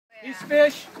These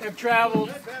fish have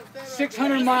traveled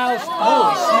 600 miles.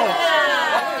 Holy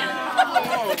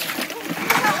smokes!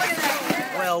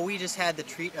 Well, we just had the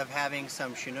treat of having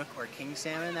some Chinook or king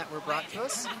salmon that were brought to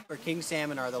us. Our king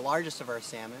salmon are the largest of our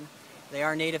salmon. They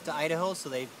are native to Idaho, so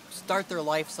they start their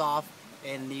lives off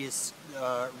in these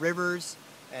rivers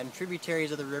and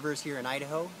tributaries of the rivers here in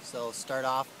Idaho. So start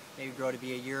off, maybe grow to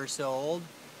be a year or so old,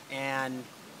 and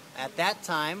at that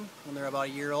time, when they're about a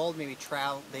year old, maybe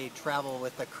they travel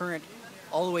with the current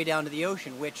all the way down to the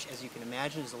ocean, which, as you can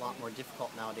imagine, is a lot more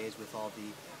difficult nowadays with all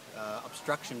the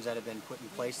obstructions that have been put in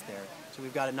place there. So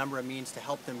we've got a number of means to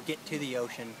help them get to the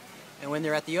ocean. And when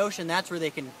they're at the ocean, that's where they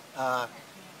can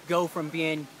go from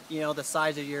being, the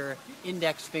size of your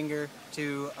index finger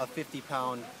to a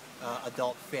 50-pound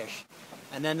adult fish.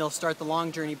 And then they'll start the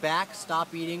long journey back,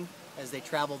 stop eating as they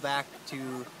travel back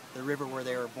to the river where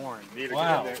they were born.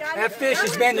 Wow. That fish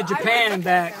has been to Japan and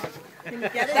back.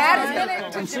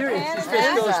 I'm serious. This fish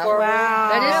goes far. Wow.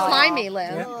 That is slimy,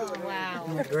 Liv. Yep. Wow.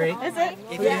 Isn't that great? Is it?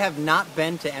 If you have not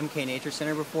been to MK Nature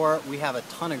Center before, we have a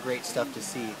ton of great stuff to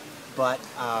see. But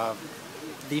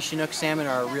these Chinook salmon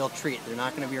are a real treat. They're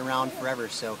not going to be around forever,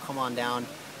 so come on down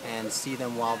and see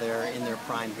them while they're in their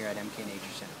prime here at MK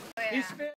Nature Center.